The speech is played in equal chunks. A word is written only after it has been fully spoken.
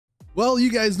Well,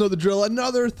 you guys know the drill.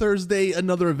 Another Thursday,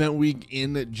 another event week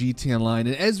in GT Online.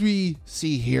 And as we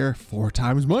see here, 4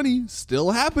 times money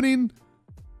still happening.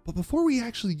 But before we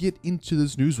actually get into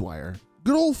this newswire,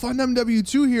 good old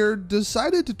FunMW2 here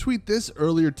decided to tweet this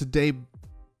earlier today,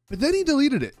 but then he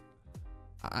deleted it.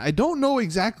 I don't know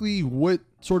exactly what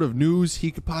sort of news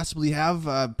he could possibly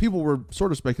have. People were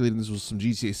sort of speculating this was some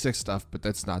GTA 6 stuff, but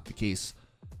that's not the case.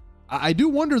 I do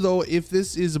wonder, though, if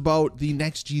this is about the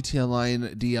next GTA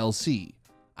Online DLC.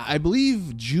 I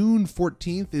believe June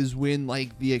 14th is when,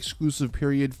 like, the exclusive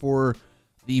period for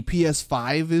the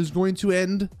PS5 is going to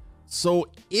end. So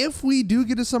if we do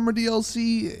get a summer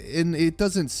DLC, and it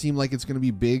doesn't seem like it's going to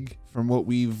be big from what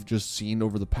we've just seen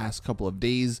over the past couple of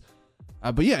days.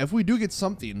 But yeah, if we do get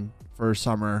something for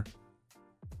summer,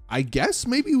 I guess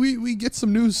maybe we get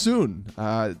some news soon.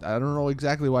 I don't know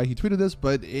exactly why he tweeted this,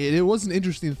 but it was an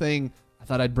interesting thing I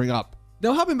thought I'd bring up.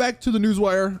 Now, hopping back to the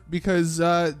newswire, because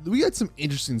we got some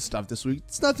interesting stuff this week.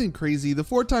 It's nothing crazy. The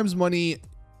 4 times money,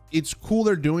 it's cool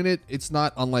they're doing it. It's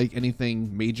not unlike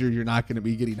anything major. You're not going to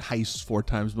be getting heists 4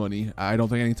 times money, I don't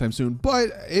think, anytime soon.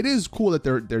 But it is cool that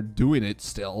they're doing it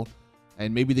still.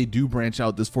 And maybe they do branch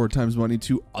out this 4 times money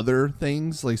to other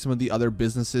things, like some of the other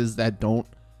businesses that don't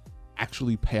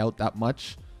actually pay out that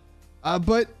much.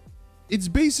 But it's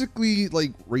basically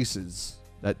like races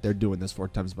that they're doing this 4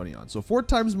 times money on. So 4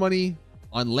 times money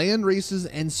on land races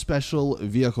and special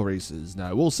vehicle races. Now,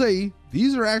 I will say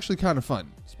these are actually kind of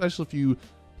fun, especially if you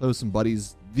play with some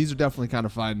buddies. These are definitely kind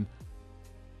of fun.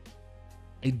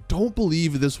 I don't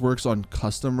believe this works on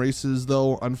custom races,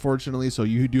 though, unfortunately. So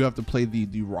you do have to play the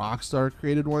Rockstar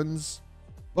created ones.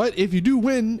 But if you do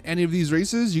win any of these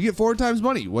races, you get 4 times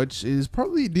money, which is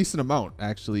probably a decent amount,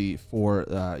 actually, for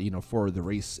for the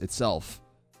race itself.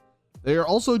 They are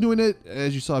also doing it,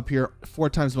 as you saw up here, 4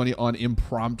 times money on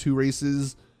impromptu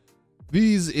races.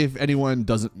 These, if anyone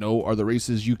doesn't know, are the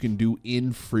races you can do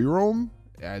in free roam.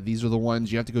 These are the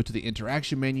ones you have to go to the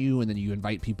interaction menu, and then you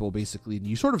invite people, basically, and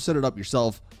you sort of set it up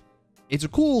yourself. It's a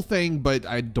cool thing, but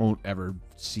I don't ever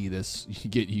see this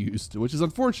get used, which is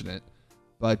unfortunate.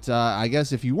 But I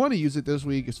guess if you want to use it this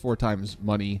week, it's 4 times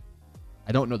money.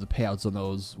 I don't know the payouts on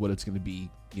those, what it's going to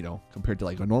be, compared to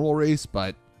like a normal race.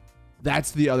 But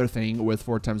that's the other thing with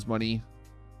 4 times money.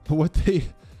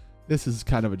 This is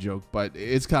kind of a joke, but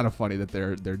it's kind of funny that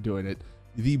they're doing it.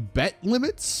 The bet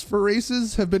limits for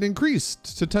races have been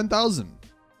increased to 10,000.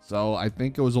 So I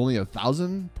think it was only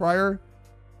 1,000 prior,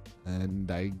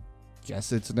 and I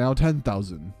guess it's now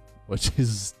 10,000. Which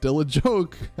is still a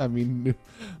joke. I mean,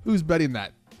 who's betting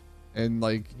that? And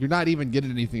like, you're not even getting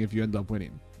anything if you end up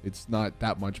winning. It's not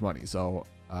that much money. So,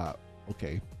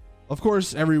 okay. Of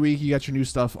course, every week you got your new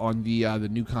stuff on the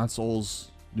new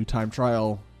consoles, new time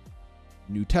trial,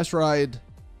 new test ride.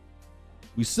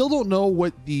 We still don't know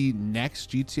what the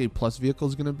next GTA Plus vehicle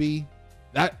is going to be.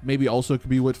 That maybe also could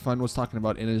be what Fun was talking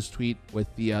about in his tweet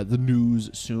with the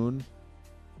news soon.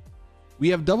 We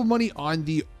have double money on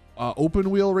the open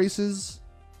wheel races,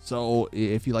 so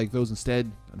if you like those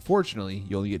instead, unfortunately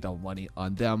you only get double money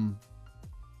on them.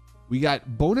 We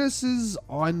got bonuses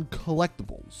on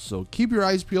collectibles, so keep your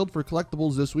eyes peeled for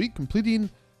collectibles this week. Completing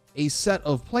a set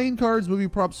of playing cards, movie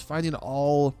props, finding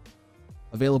all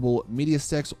available media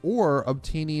sticks, or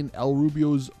obtaining El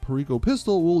Rubio's Perico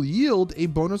pistol will yield a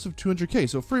bonus of 200k,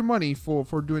 so free money for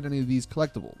doing any of these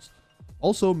collectibles.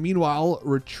 Also, meanwhile,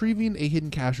 retrieving a hidden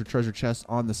cache or treasure chest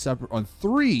on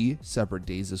 3 separate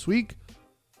days this week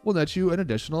will net you an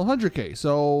additional 100k.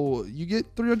 So you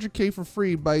get 300k for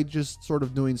free by just sort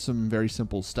of doing some very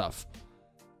simple stuff.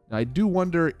 Now, I do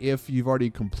wonder if you've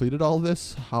already completed all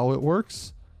this, how it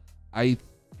works. I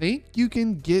think you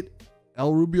can get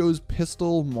El Rubio's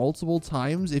pistol multiple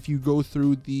times if you go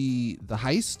through the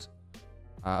heist,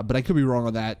 but I could be wrong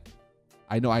on that.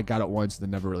 I know I got it once and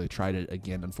then never really tried it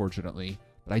again, unfortunately.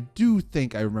 But I do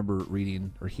think I remember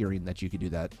reading or hearing that you could do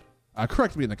that.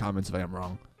 Correct me in the comments if I am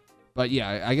wrong. But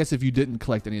yeah, I guess if you didn't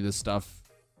collect any of this stuff,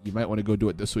 you might want to go do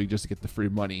it this week just to get the free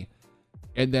money.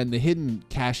 And then the hidden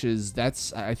caches,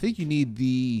 I think you need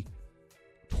the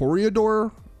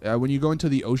Toreador. When you go into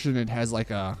the ocean, it has like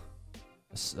a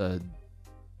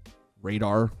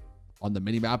radar on the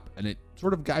minimap, and it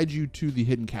sort of guides you to the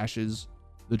hidden caches.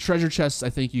 The treasure chests, I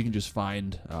think you can just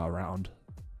find around.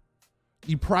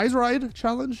 The prize ride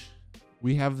challenge,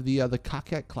 we have the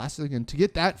Coquette Classic, and to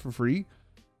get that for free,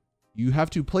 you have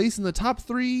to place in the top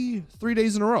 3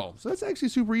 days in a row. So that's actually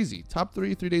super easy. Top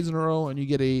 3 days in a row, and you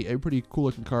get a pretty cool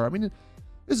looking car. I mean,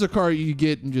 this is a car you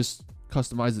get and just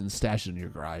customize it and stash it in your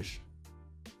garage.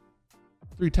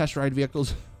 3 test ride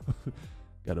vehicles.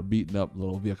 Got a beaten up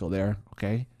little vehicle there.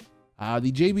 Okay.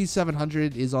 The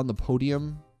JB700 is on the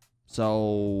podium.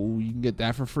 So you can get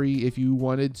that for free if you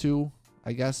wanted to,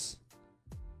 I guess.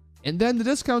 And then the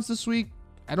discounts this week,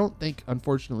 I don't think,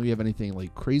 unfortunately, we have anything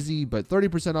like crazy, but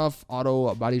 30% off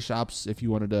auto body shops if you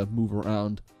wanted to move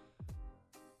around.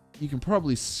 You can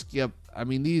probably skip. I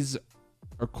mean, these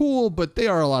are cool, but they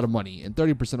are a lot of money, and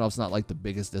 30% off is not like the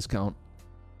biggest discount.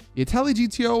 The Italy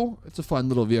GTO, it's a fun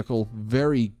little vehicle,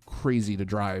 very crazy to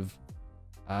drive.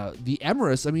 The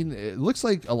Emirates, I mean, it looks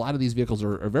like a lot of these vehicles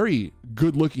are very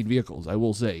good-looking vehicles, I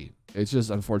will say. It's just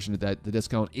unfortunate that the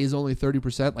discount is only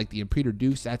 30%. Like the Imperator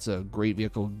Dukes, that's a great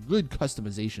vehicle. Good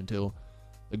customization, too.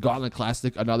 The Gauntlet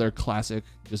Classic, another classic,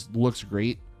 just looks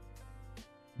great.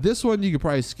 This one you could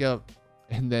probably skip.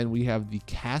 And then we have the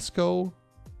Casco,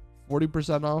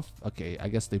 40% off. Okay, I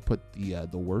guess they put the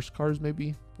worst cars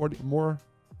maybe 40 more.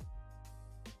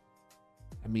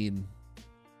 I mean,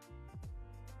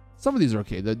 some of these are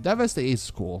okay. The Deveste Ace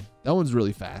is cool. That one's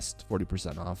really fast,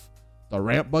 40% off. The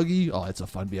Ramp Buggy, oh, it's a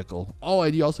fun vehicle. Oh,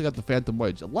 and you also got the Phantom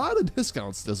Wedge. A lot of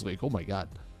discounts this week. Oh my God.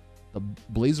 The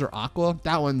Blazer Aqua,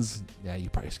 that one's, yeah, you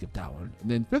probably skip that one.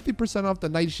 And then 50% off the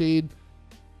Nightshade.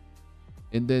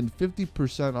 And then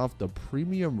 50% off the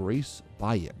Premium Race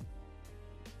Buy-In.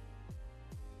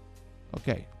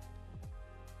 Okay.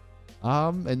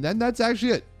 And then that's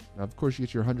actually it. Now, of course, you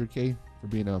get your 100K for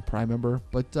being a Prime member.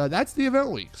 But that's the event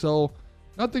week. So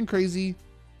nothing crazy.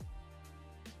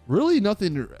 Really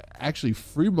nothing actually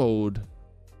free mode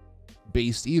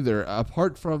based either.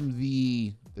 Apart from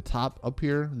the top up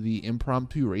here, the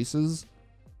impromptu races.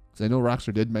 Because I know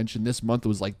Rockstar did mention this month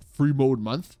was like free mode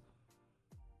month.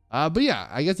 But yeah,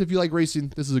 I guess if you like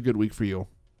racing, this is a good week for you.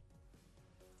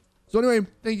 So anyway,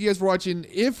 thank you guys for watching.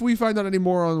 If we find out any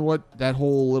more on what that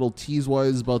whole little tease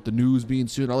was about the news being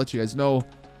soon, I'll let you guys know.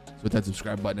 So hit that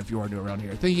subscribe button if you are new around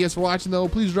here. Thank you guys for watching, though.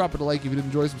 Please drop it a like if you did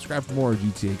enjoy. Subscribe for more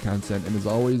GTA content. And as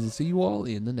always, I'll see you all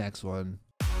in the next one.